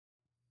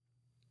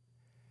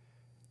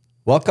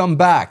Welcome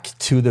back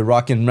to the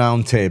Rockin'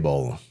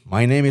 Roundtable.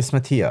 My name is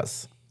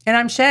Matthias. And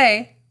I'm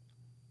Shay.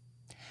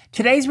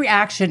 Today's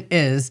reaction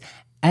is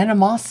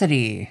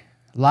Animosity,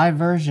 live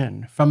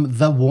version from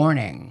The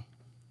Warning.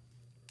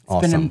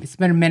 It's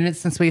been a minute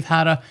since we've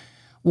had a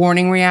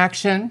Warning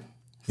reaction.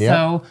 Yep.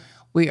 So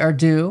we are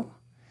due.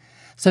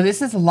 So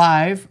this is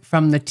live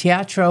from the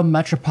Teatro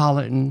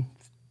Metropolitan.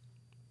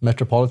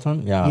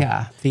 Metropolitan? Yeah.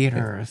 Yeah,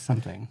 theater or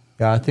something.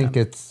 Yeah, I think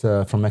it's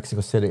from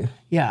Mexico City.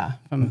 Yeah,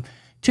 from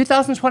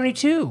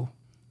 2022.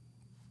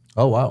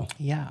 Oh, wow.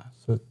 Yeah.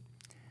 So a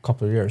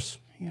couple of years.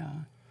 Yeah.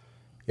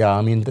 Yeah,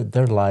 I mean,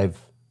 their live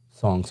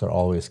songs are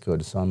always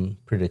good, so I'm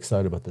pretty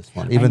excited about this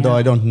one. Even though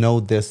I don't know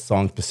this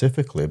song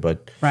specifically,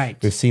 but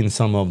we've seen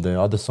some of the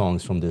other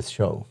songs from this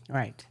show.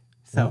 Right.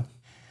 So,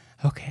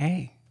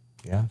 okay.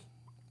 Yeah.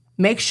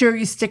 Make sure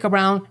you stick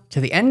around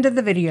to the end of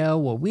the video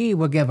where we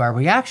will give our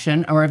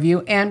reaction, our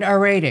review, and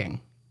our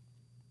rating.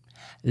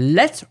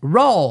 Let's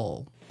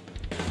roll.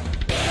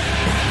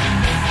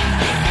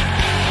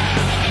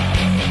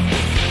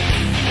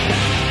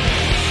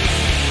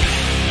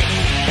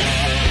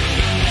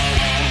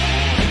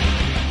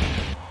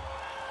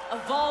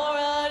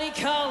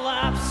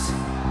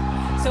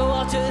 So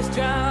I'll just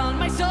drown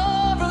my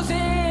sorrows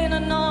in a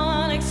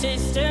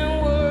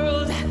non-existent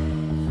world.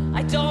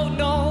 I don't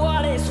know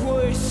what is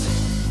worse,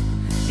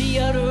 the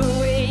utter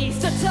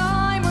waste of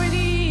time or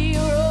the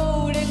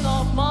eroding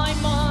of my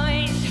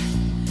mind.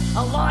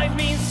 Alive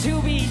means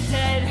to be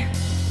dead,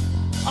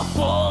 a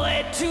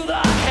bullet to the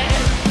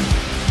head.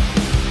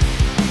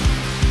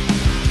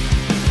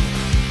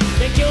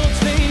 The guilt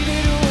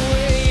faded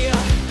away,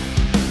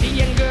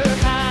 the anger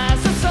has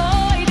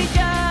subsided.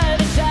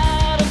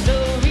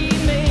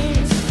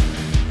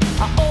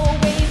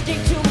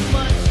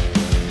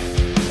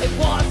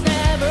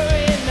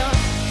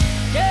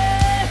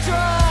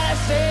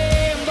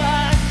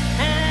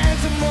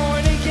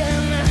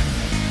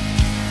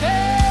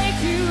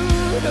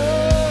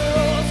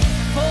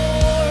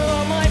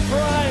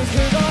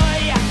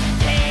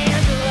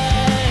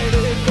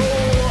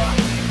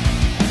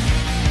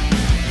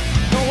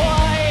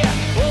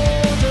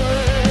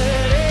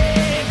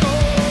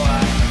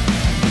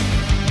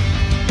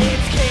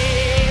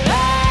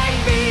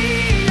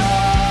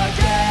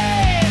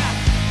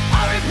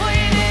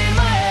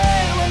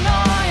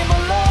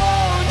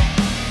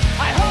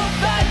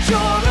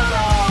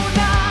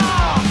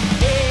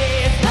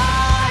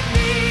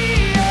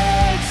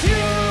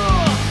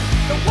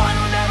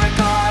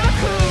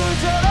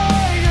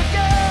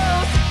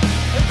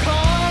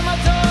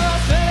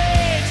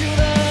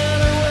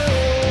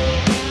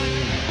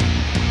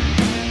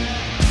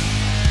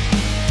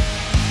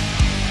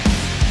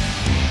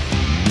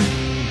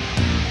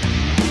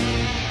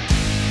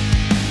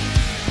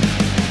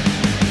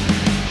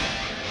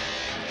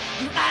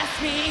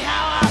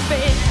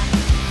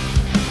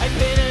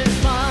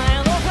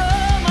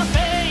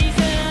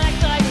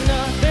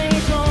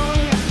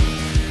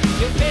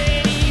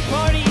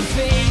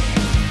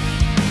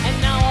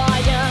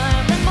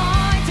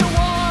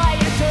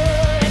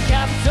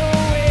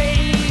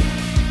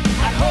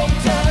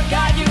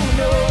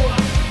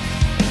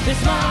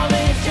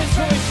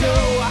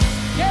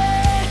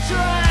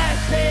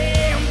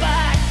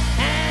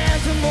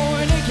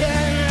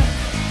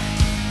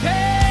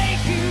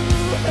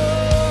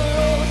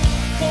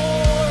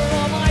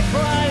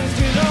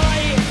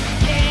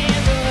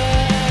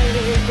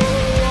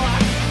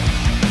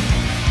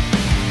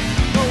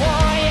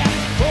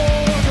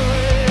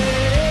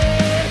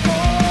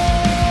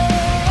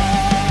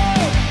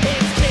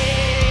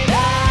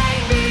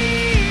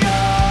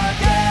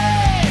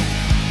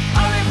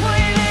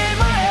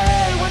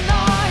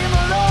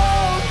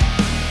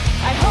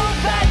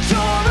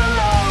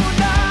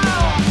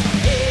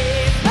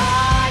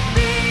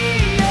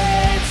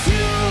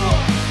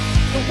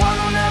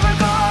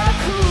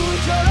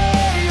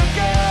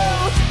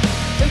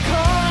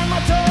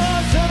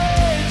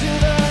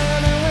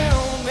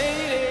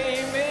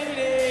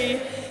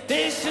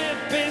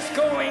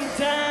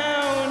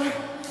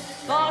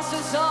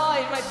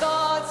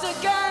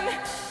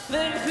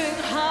 Living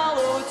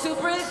hollow to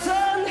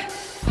pretend.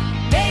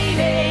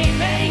 Mayday,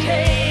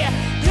 mayday,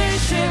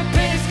 this ship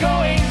is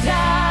going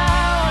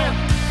down.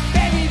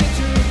 Baby, the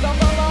truth of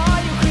the law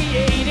you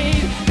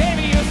created.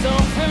 Baby,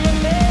 yourself and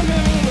remember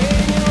me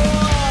when you're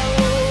alone.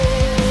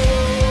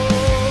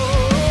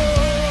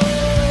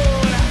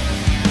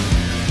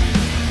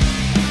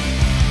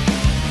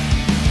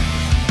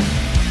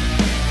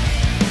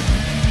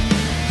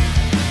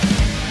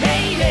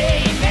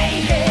 Mayday,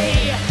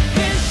 mayday,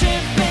 this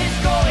ship is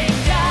going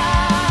down.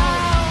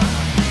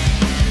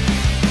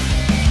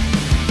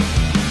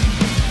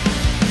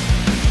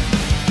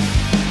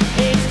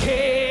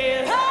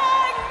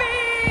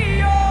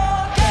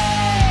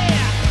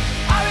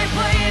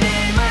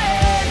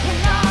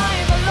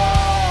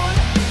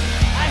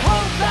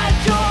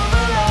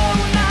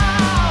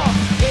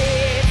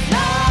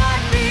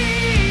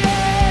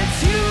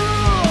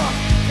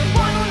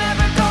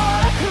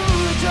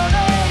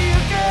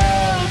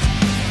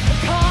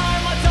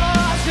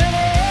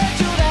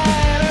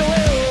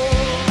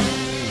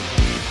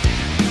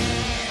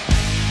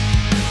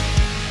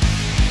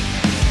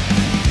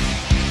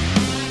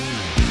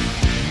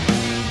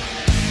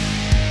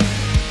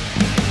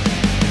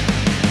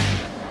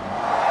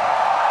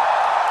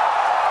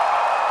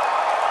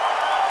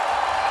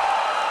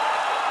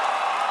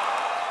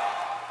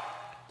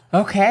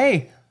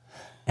 Okay.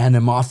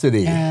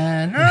 Animosity.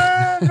 That's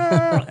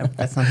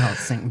not how it's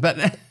sing,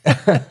 but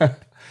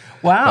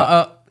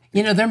wow.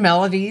 Their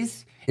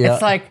melodies. Yeah.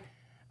 It's like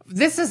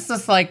this is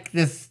just like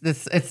this.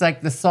 It's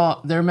like the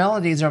song. Their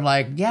melodies are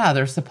like, yeah,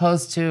 they're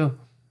supposed to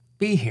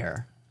be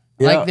here.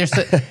 Yeah. Like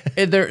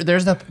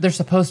they're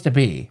supposed to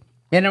be.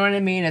 You know what I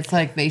mean? It's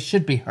like they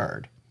should be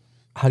heard.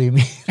 How do you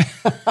mean?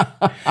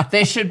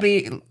 They should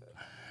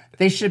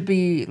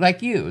be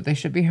like you. They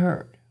should be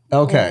heard.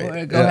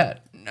 Okay. Go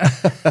ahead.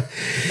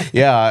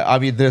 Yeah, I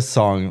mean, this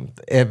song,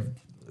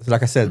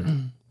 like I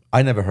said,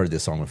 I never heard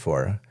this song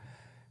before.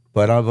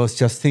 But I was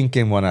just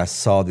thinking when I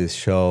saw this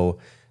show,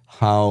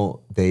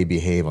 how they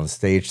behave on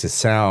stage, the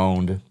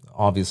sound.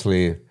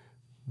 Obviously,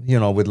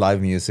 with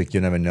live music, you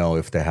never know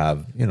if they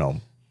have,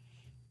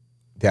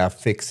 they have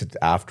fixed it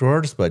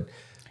afterwards, but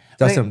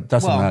doesn't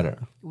matter.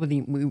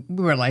 We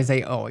realize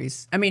they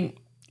always. I mean,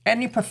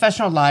 any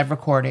professional live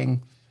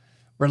recording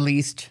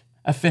released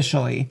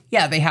officially,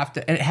 they have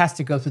to. It has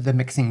to go through the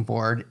mixing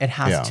board. It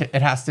has to.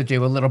 It has to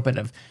do a little bit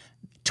of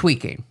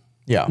tweaking.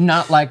 Yeah,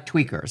 not like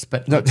tweakers,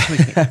 but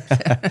tweaking,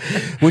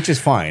 which is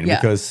fine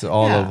because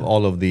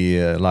all of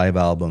the live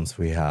albums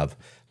we have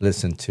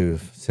listened to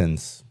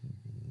since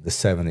the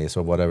 70s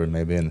or whatever it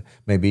may be, and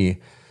maybe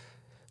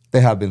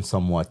they have been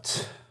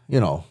somewhat,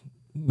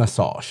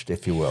 massaged,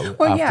 if you will,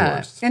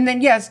 afterwards. And then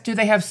do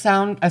they have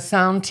a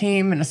sound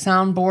team and a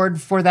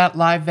soundboard for that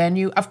live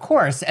venue? Of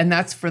course, and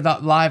that's for the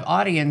live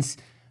audience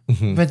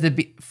for that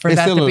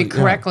to be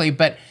correctly,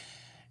 but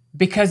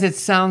because it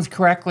sounds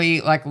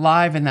correctly like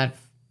live in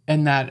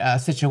that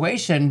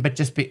situation, but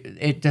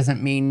it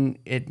doesn't mean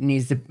it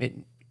needs to.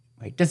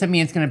 It doesn't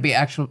mean it's going to be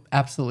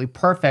absolutely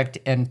perfect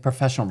in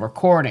professional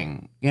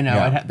recording.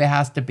 There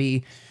has to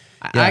be.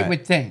 I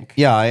would think.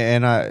 Yeah,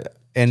 and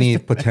any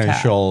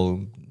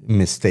potential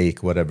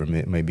mistake, whatever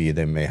maybe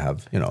they may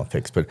have,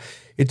 fixed, but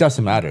it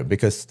doesn't matter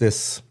because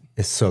this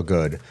is so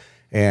good.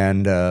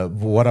 And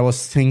what I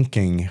was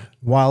thinking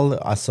while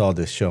I saw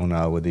this show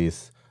now with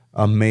these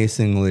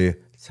amazingly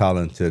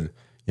talented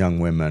young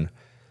women,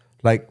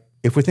 like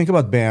if we think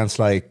about bands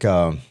like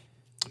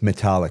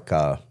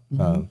Metallica,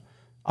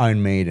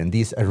 Iron Maiden,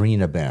 these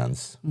arena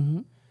bands,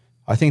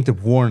 I think the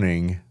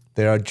Warning,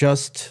 they are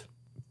just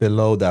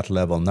below that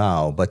level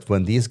now. But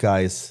when these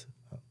guys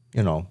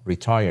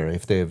retire,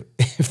 if they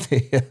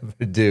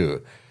ever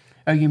do.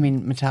 Oh, you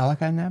mean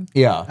Metallica and them?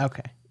 Yeah.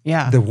 Okay.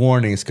 Yeah. The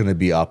Warning is going to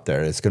be up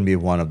there. It's going to be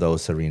one of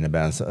those arena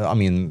bands. I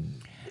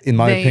mean, in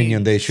my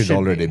opinion, they should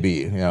already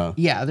be. Yeah.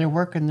 Yeah, they're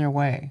working their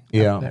way.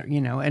 Yeah.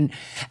 There,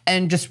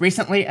 and just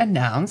recently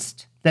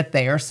announced that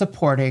they are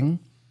supporting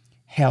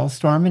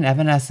Hailstorm and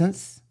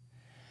Evanescence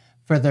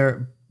for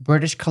their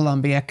British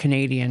Columbia,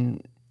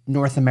 Canadian,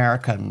 North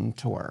American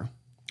tour.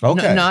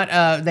 Okay.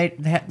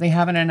 They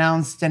haven't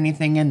announced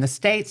anything in the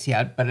States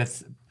yet, but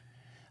it's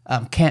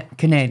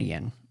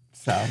Canadian.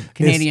 So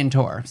Canadian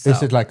tour. So.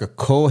 Is it like a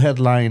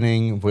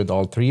co-headlining with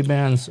all three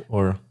bands,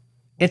 or?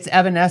 It's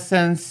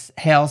Evanescence,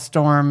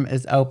 Hailstorm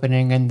is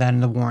opening, and then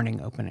the Warning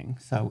opening.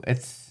 So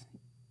it's.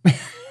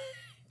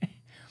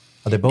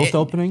 Are they both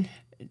opening?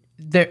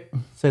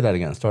 Say that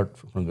again. Start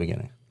from the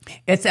beginning.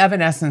 It's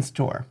Evanescence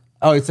tour.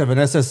 Oh, it's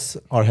Evanescence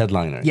or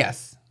headliner.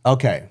 Yes.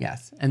 Okay.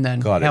 Yes, and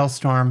then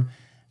Hailstorm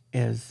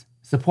is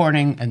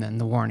supporting, and then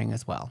the Warning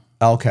as well.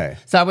 Okay.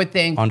 So I would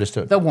think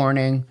understood the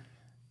Warning,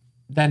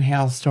 then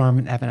Hailstorm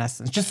and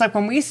Evanescence. Just like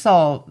when we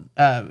saw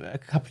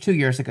 2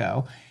 years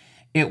ago,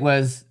 it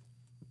was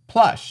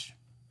Plush.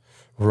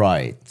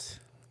 Right.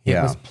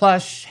 Yeah. It was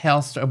Plush,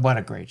 Hailstorm. What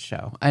a great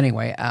show.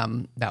 Anyway,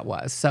 that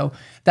was. So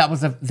that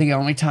was the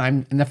only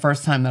time and the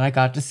first time that I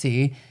got to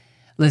see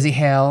Lizzie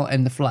Hale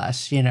in the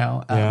flesh,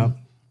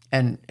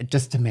 and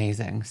just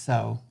amazing.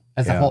 So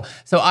as a whole.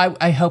 So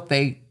I hope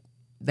they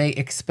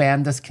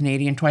expand this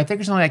Canadian tour. I think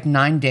there's only like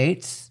 9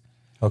 dates.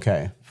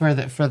 Okay. For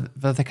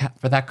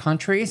that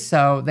country,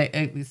 so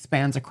it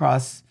spans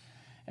across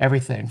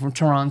everything from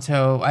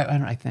Toronto.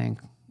 I think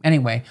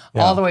anyway,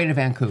 all the way to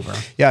Vancouver.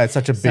 Yeah, it's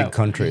such a big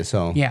country.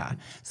 So yeah.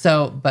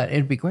 So, but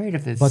it'd be great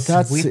if this. But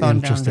that's sweep on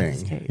down to the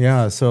interesting. States.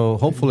 Yeah. So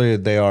hopefully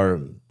they are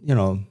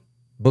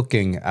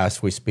booking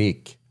as we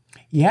speak.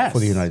 Yes. For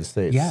the United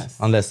States. Yes.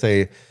 Unless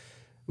they.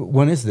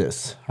 When is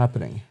this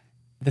happening?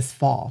 This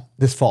fall.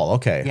 This fall.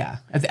 Okay. Yeah,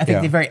 I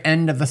think the very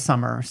end of the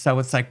summer. So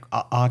it's like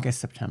August,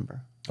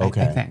 September.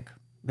 Okay. I think.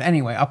 But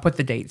anyway, I'll put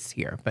the dates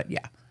here. But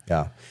yeah.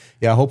 Yeah.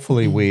 Yeah.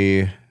 Hopefully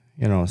we,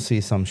 see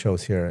some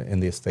shows here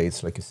in the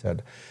States, like you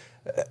said.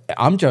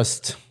 I'm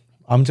just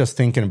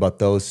thinking about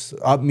those.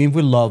 I mean,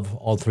 we love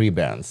all three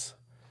bands.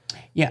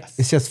 Yes.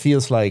 It just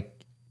feels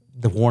like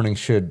the Warning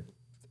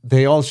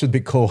they all should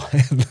be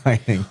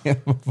co-headlining.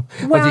 Well,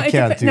 but you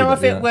can't do that.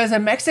 If it was a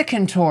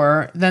Mexican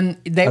tour, then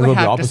they would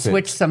have to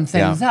switch some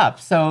things up.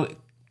 So,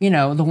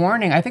 the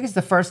Warning, I think it's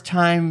the first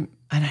time,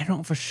 and I don't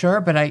know for sure,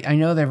 but I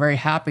know they're very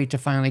happy to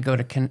finally go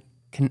to Canada.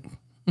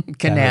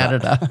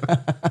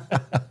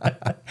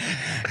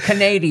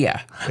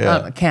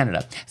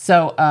 Canada.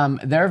 So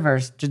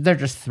they're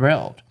just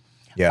thrilled.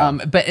 Yeah.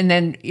 And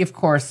then of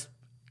course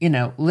you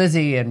know,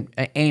 Lizzie and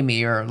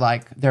Amy are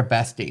like they're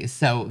besties,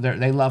 so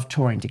they love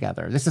touring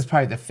together. This is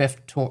probably the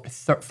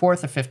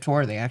fourth or fifth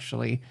tour they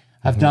actually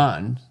have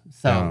done.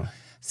 So,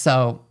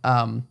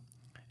 and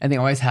they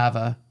always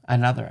have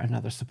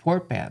another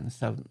support band.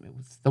 So it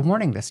was The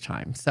Warning this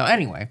time. So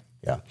anyway.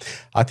 Yeah,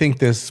 I think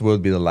this will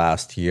be the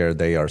last year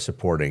they are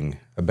supporting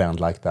a band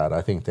like that.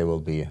 I think it will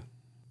be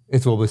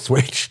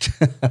switched.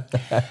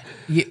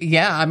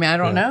 Yeah, I mean, I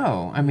don't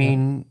know. I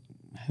mean,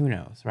 who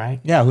knows,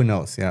 right? Yeah, who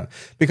knows? Yeah,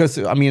 because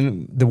I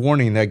mean, The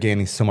Warning, they're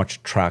gaining so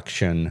much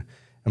traction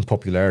and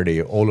popularity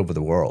all over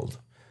the world,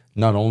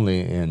 not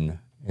only in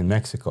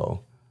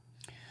Mexico.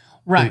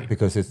 Right.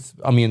 Because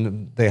I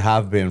mean, they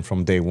have been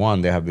from day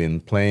one. They have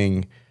been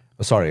they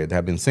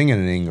have been singing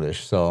in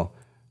English. So.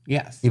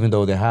 Yes. Even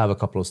though they have a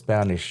couple of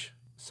Spanish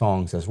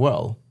songs as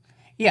well.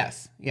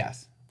 Yes.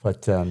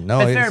 But no,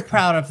 but they're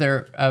proud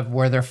of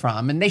where they're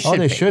from, and they should.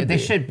 They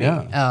should be.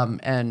 Yeah.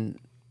 And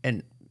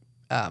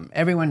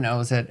everyone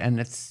knows it, and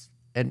it's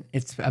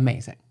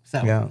amazing.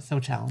 So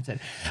talented.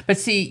 But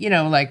see, you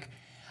know, like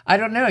I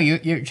don't know.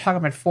 You're talking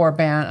about four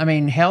bands. I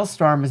mean,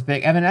 Hailstorm is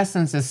big.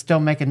 Evanescence is still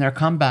making their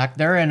comeback.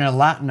 They're in a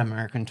Latin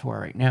American tour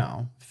right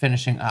now,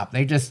 finishing up.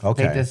 They just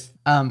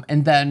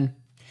and then.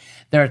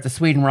 They're at the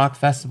Sweden Rock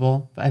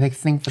Festival, I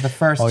think for the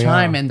first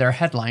time, and they're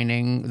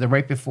headlining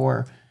right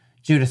before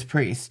Judas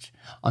Priest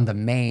on the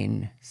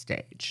main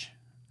stage.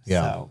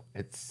 Yeah. So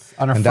it's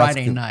on a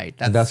Friday night.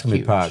 That's going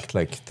to be packed,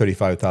 like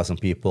 35,000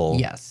 people.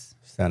 Yes.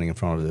 Standing in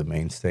front of the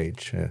main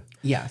stage.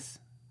 Yes.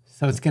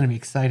 So it's going to be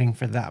exciting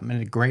for them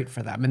and great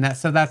for them. And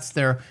that's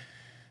their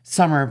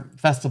summer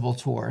festival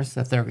tours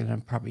that they're going to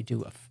probably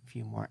do a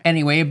few more.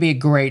 Anyway, it'd be a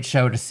great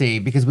show to see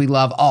because we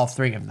love all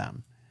three of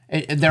them.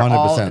 They're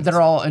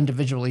 100%. all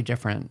individually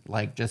different,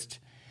 like just,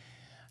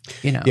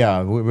 you know.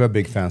 Yeah, we're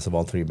big fans of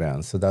all three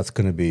bands, so that's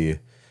going to be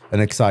an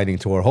exciting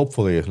tour.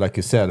 Hopefully, like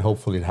you said,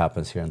 hopefully it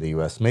happens here in the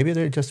U.S. Maybe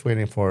they're just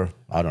waiting for,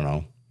 I don't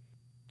know,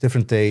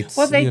 different dates.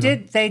 Well, they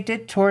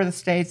did tour the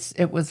States.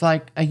 It was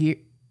like a year.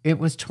 It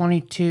was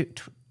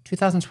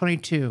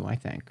 2022, I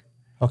think.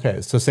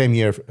 Okay, so same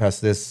year as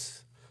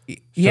this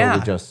show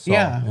we just saw.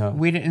 Yeah.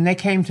 And they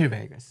came to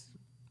Vegas.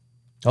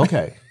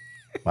 Okay.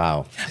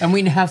 Wow. And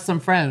we have some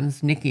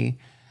friends, Nikki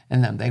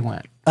and them, they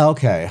went.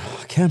 Okay.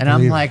 I can't believe.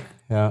 I'm like,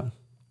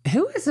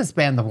 who is this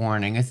band, The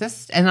Warning? Is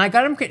this? And I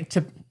got them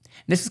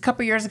this is a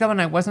couple years ago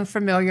and I wasn't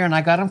familiar and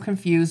I got them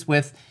confused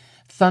with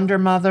Thunder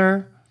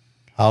Mother.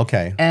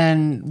 Okay.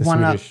 And the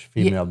Swedish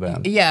female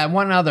band. Yeah,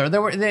 one other.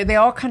 They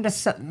all kind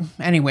of,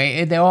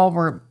 anyway, they all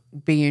were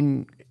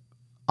being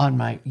on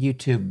my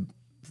YouTube,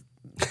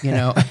 you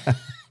know,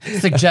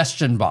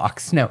 suggestion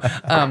box. No,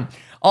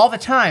 all the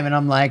time. And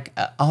I'm like,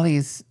 all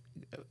these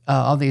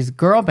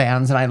girl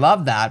bands, and I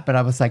love that, but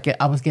I was like,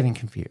 I was getting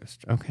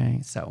confused. Okay,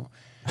 so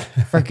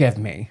forgive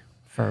me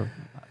for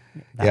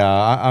that.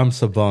 Yeah, I'm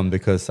so bummed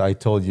because I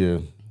told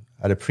you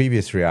at a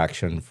previous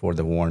reaction for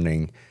The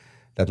Warning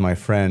that my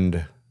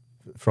friend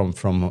from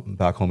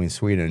back home in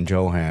Sweden,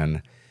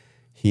 Johan,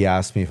 he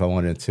asked me if I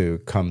wanted to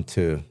come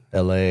to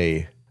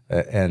LA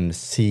and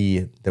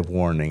see The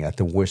Warning at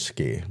the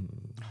Whiskey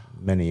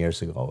many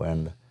years ago,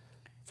 and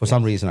for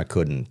some reason I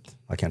couldn't.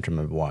 I can't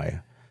remember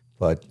why.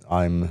 But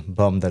I'm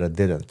bummed that I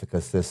didn't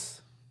because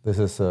this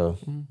is I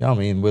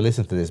mean, we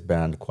listen to this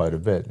band quite a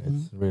bit.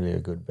 It's really a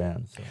good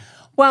band.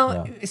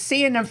 So,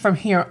 seeing them from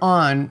here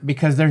on,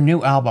 because their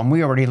new album,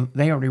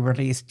 they already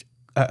released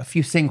a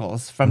few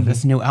singles from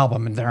this new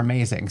album, and they're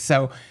amazing.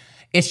 So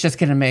it's just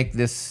going to make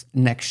this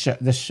next show,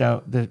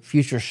 the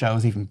future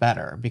shows even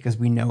better because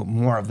we know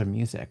more of the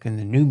music and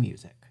the new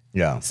music.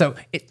 Yeah. So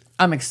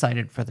I'm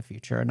excited for the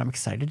future, and I'm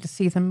excited to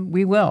see them.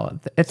 We will.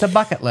 It's a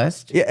bucket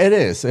list. Yeah, it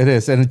is. It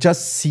is. And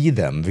just see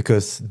them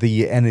because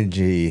the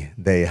energy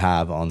they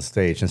have on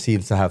stage and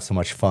seems to have so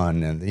much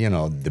fun. And, you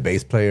know, the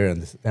bass player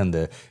and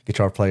the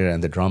guitar player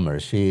and the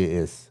drummer, she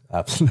is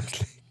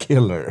absolutely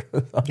killer.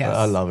 Yes.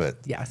 I love it.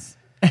 Yes.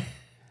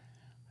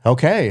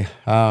 Okay.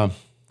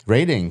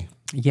 Rating.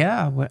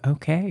 Yeah.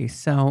 Okay.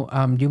 So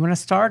do you want to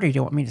start or do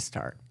you want me to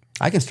start?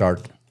 I can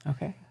start.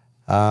 Okay.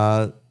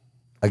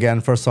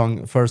 Again, first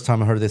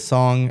time I heard this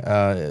song,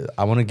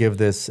 I want to give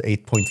this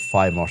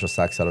 8.5 Marshall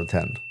Stacks out of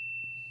 10.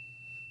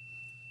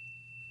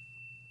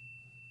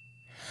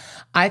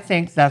 I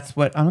think that's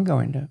what I'm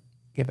going to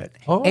give it.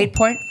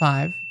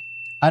 8.5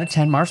 out of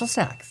 10 Marshall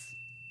Stacks.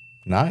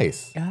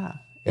 Nice. Yeah.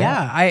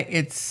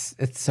 It's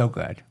so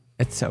good.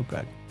 It's so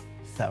good.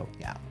 So,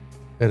 yeah.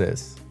 It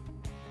is.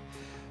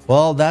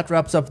 Well, that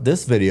wraps up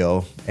this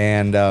video.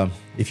 And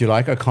if you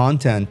like our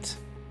content,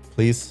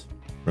 please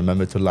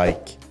remember to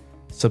like,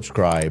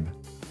 subscribe.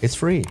 It's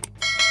free.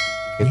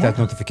 Hit that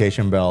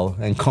notification bell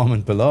and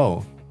comment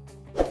below.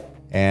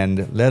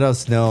 And let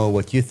us know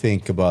what you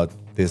think about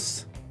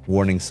this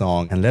Warning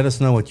song. And let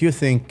us know what you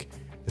think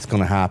is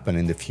going to happen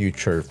in the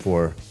future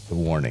for The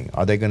Warning.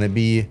 Are they going to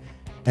be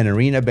an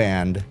arena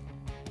band?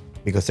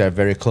 Because they're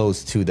very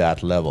close to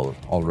that level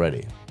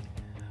already.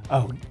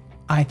 Oh,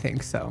 I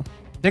think so.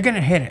 They're going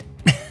to hit it.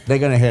 They're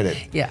going to hit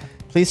it. Yeah.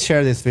 Please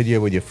share this video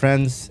with your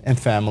friends and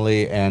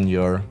family and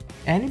your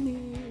enemies.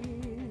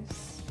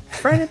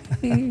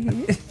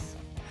 frenemies.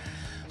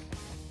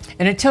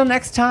 And until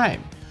next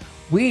time,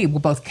 we will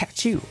both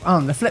catch you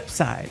on the flip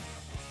side.